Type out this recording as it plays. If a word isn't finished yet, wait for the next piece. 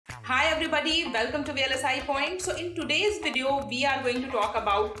Hi everybody, welcome to vlsipoint. So in today's video, we are going to talk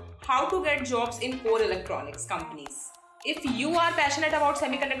about how to get jobs in core electronics companies. If you are passionate about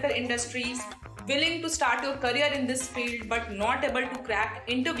semiconductor industries, willing to start your career in this field but not able to crack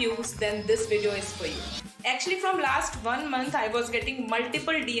interviews, then this video is for you. Actually, from last 1 month, I was getting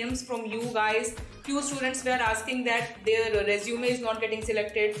multiple DMs from you guys. Few students were asking that their resume is not getting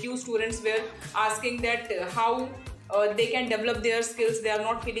selected. Few students were asking that how they can develop their skills. They are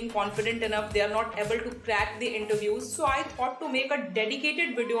not feeling confident enough. They are not able to crack the interviews. So I thought to make a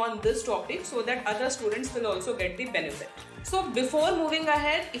dedicated video on this topic so that other students will also get the benefit. So before moving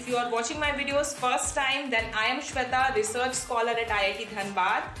ahead, if you are watching my videos first time, then I am Shweta, research scholar at IIT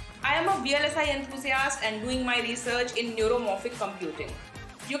Dhanbad. I am a VLSI enthusiast and doing my research in neuromorphic computing.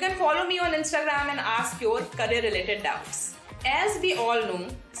 You can follow me on Instagram and ask your career related doubts. As we all know,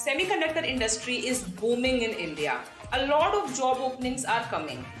 semiconductor industry is booming in India. A lot of job openings are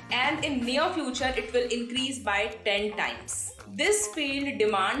coming, and in near future it will increase by 10 times. This field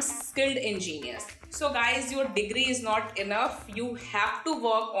demands skilled engineers. So guys, your degree is not enough. You have to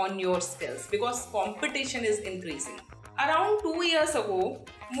work on your skills because competition is increasing. Around 2 years ago,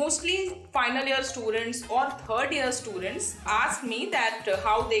 mostly final year students or third year students asked me that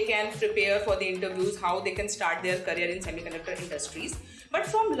how they can prepare for the interviews, how they can start their career in semiconductor industries. But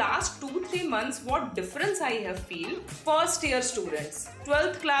from last 2-3 months, what difference I have feel? First year students,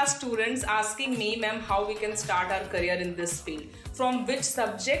 12th class students asking me, ma'am, how we can start our career in this field? From which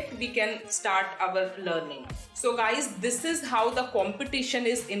subject we can start our learning? So guys, this is how the competition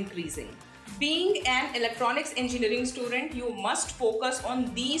is increasing. Being an electronics engineering student, you must focus on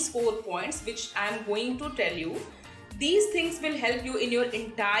these 4 points which I am going to tell you. These things will help you in your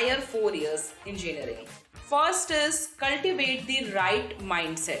entire 4 years engineering. First is cultivate the right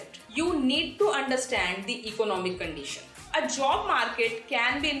mindset. You need to understand the economic condition. A job market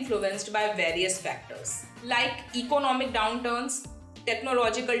can be influenced by various factors like economic downturns,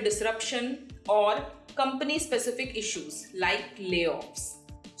 technological disruption, or company-specific issues like layoffs.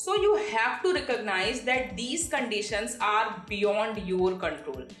 So you have to recognize that these conditions are beyond your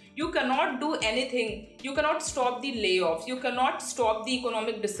control. You cannot do anything. You cannot stop the layoffs. You cannot stop the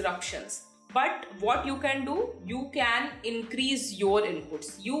economic disruptions. But what you can do, you can increase your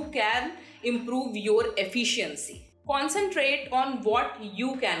inputs. You can improve your efficiency. Concentrate on what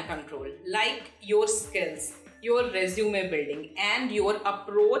you can control, like your skills, your resume building, and your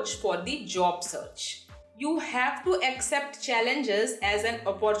approach for the job search. You have to accept challenges as an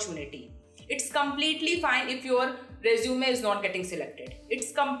opportunity. It's completely fine if your resume is not getting selected.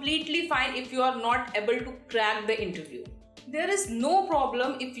 It's completely fine if you are not able to crack the interview. There is no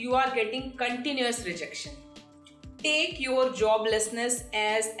problem if you are getting continuous rejection. Take your joblessness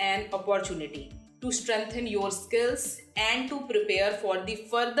as an opportunity to strengthen your skills and to prepare for the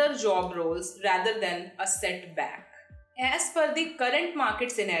further job roles rather than a setback. As per the current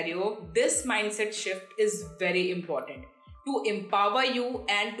market scenario, this mindset shift is very important to empower you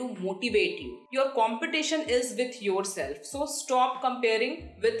and to motivate you. Your competition is with yourself, so stop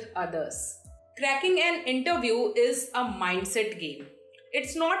comparing with others. Cracking an interview is a mindset game.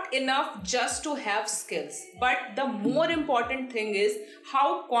 It's not enough just to have skills, but the more important thing is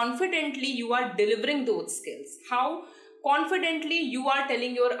how confidently you are delivering those skills, how confidently you are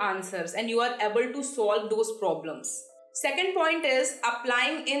telling your answers and you are able to solve those problems. Second point is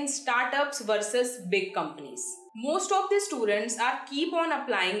applying in startups versus big companies. Most of the students are keep on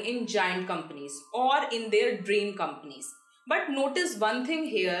applying in giant companies or in their dream companies. But notice one thing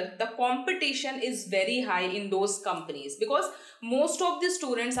here, the competition is very high in those companies because most of the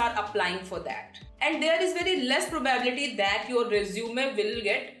students are applying for that. And there is very less probability that your resume will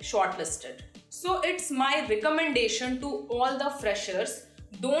get shortlisted. So it's my recommendation to all the freshers,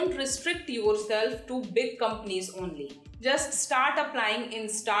 don't restrict yourself to big companies only. Just start applying in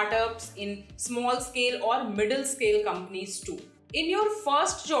startups, in small scale or middle scale companies too. In your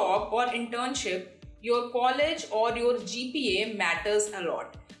first job or internship, your college or your GPA matters a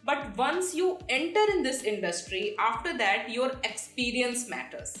lot. But once you enter in this industry, after that your experience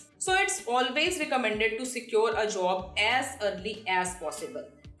matters. So it's always recommended to secure a job as early as possible.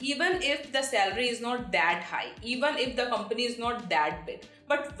 Even if the salary is not that high, even if the company is not that big.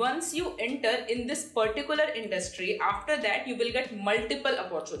 But once you enter in this particular industry, after that you will get multiple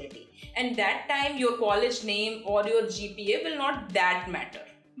opportunity. And that time your college name or your GPA will not that matter.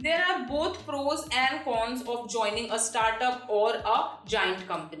 There are both pros and cons of joining a startup or a giant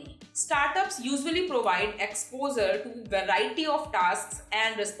company. Startups usually provide exposure to variety of tasks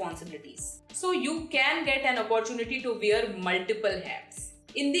and responsibilities. So you can get an opportunity to wear multiple hats.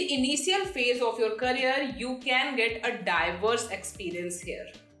 In the initial phase of your career, you can get a diverse experience here.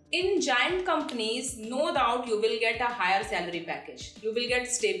 In giant companies, no doubt you will get a higher salary package. You will get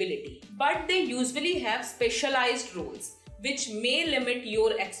stability. But they usually have specialized roles, which may limit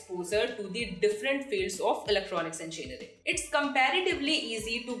your exposure to the different fields of electronics engineering. It's comparatively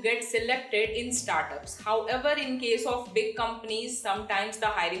easy to get selected in startups. However, in case of big companies, sometimes the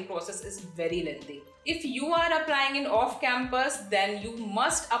hiring process is very lengthy. If you are applying in off-campus, then you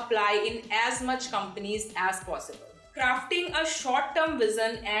must apply in as much companies as possible. Crafting a short-term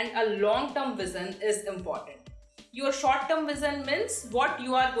vision and a long-term vision is important. Your short-term vision means what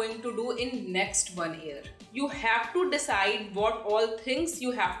you are going to do in next 1 year. You have to decide what all things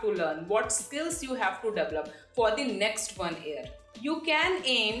you have to learn, what skills you have to develop for the next 1 year. You can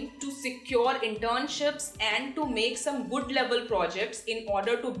aim to secure internships and to make some good level projects in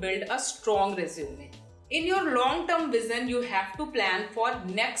order to build a strong resume. In your long-term vision, you have to plan for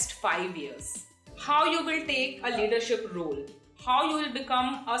next 5 years. How you will take a leadership role, how you will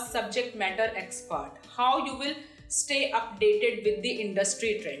become a subject matter expert, how you will stay updated with the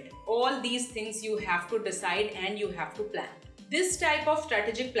industry trend. All these things you have to decide and you have to plan. This type of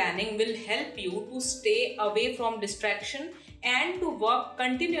strategic planning will help you to stay away from distraction and to work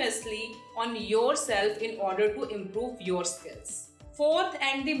continuously on yourself in order to improve your skills. Fourth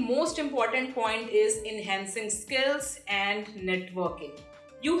and the most important point is enhancing skills and networking.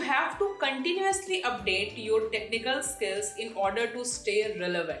 You have to continuously update your technical skills in order to stay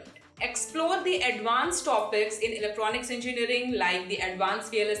relevant. Explore the advanced topics in electronics engineering like the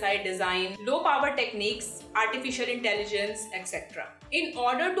advanced VLSI design, low power techniques, artificial intelligence, etc. In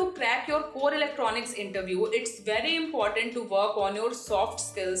order to crack your core electronics interview, it's very important to work on your soft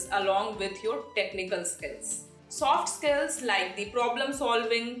skills along with your technical skills. Soft skills like the problem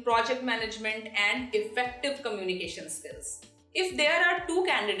solving, project management, and effective communication skills. If there are two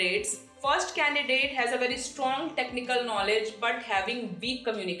candidates, first candidate has a very strong technical knowledge but having weak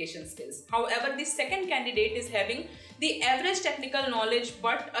communication skills. However, the second candidate is having the average technical knowledge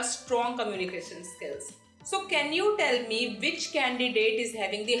but a strong communication skills. So can you tell me which candidate is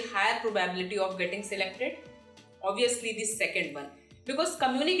having the higher probability of getting selected? Obviously the second one. Because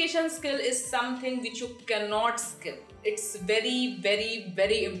communication skill is something which you cannot skip. It's very, very,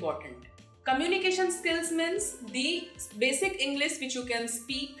 very important. Communication skills means the basic English which you can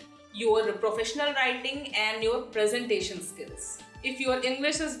speak, your professional writing and your presentation skills. If your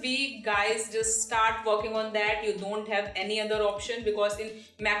English is weak, guys, just start working on that. You don't have any other option because in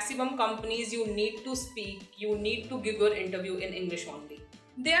maximum companies you need to speak, you need to give your interview in English only.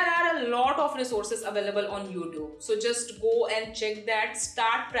 There are a lot of resources available on YouTube. So just go and check that.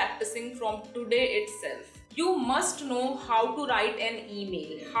 Start practicing from today itself. You must know how to write an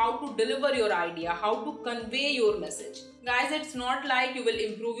email, how to deliver your idea, how to convey your message. Guys, it's not like you will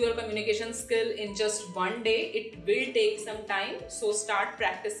improve your communication skill in just one day. It will take some time. So start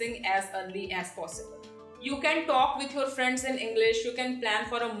practicing as early as possible. You can talk with your friends in English. You can plan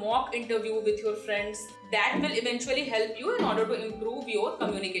for a mock interview with your friends. That will eventually help you in order to improve your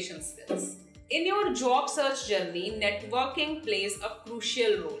communication skills. In your job search journey, networking plays a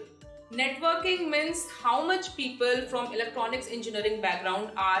crucial role. Networking means how much people from electronics engineering background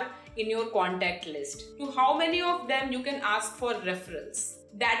are in your contact list. To how many of them you can ask for referrals.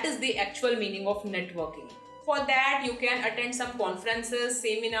 That is the actual meaning of networking. For that, you can attend some conferences,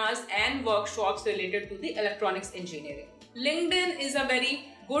 seminars and workshops related to the electronics engineering. LinkedIn is a very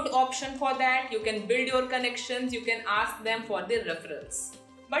good option for that. You can build your connections, you can ask them for the referrals.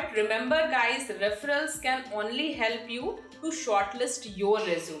 But remember guys, referrals can only help you to shortlist your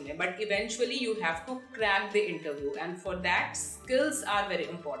resume. But eventually you have to crack the interview, and for that, skills are very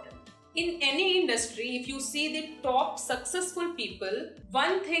important. In any industry, if you see the top successful people,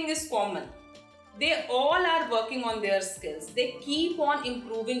 one thing is common. They all are working on their skills. They keep on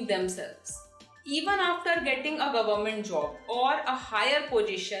improving themselves. Even after getting a government job or a higher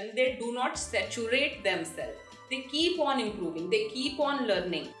position, they do not saturate themselves. They keep on improving, they keep on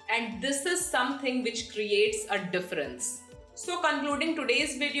learning, and this is something which creates a difference. So concluding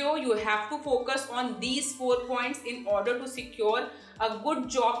today's video, you have to focus on these 4 points in order to secure a good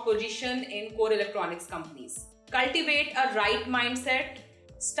job position in core electronics companies. Cultivate a right mindset.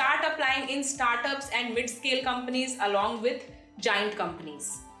 Start applying in startups and mid-scale companies along with giant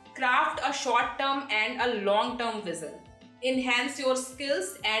companies. Craft a short-term and a long-term vision. Enhance your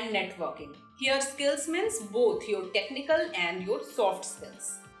skills and networking. Here skills means both your technical and your soft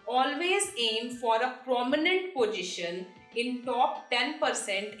skills. Always aim for a prominent position in top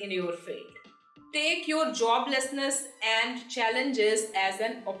 10% in your field. Take your joblessness and challenges as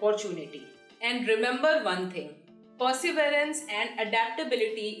an opportunity. And remember one thing, perseverance and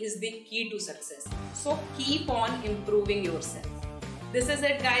adaptability is the key to success. So keep on improving yourself. This is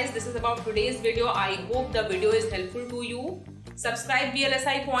it guys, this is about today's video. I hope the video is helpful to you. Subscribe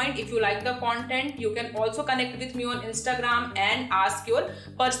VLSI Point if you like the content. You can also connect with me on Instagram and ask your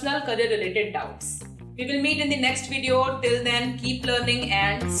personal career related doubts. We will meet in the next video. Till then, keep learning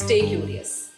and stay curious.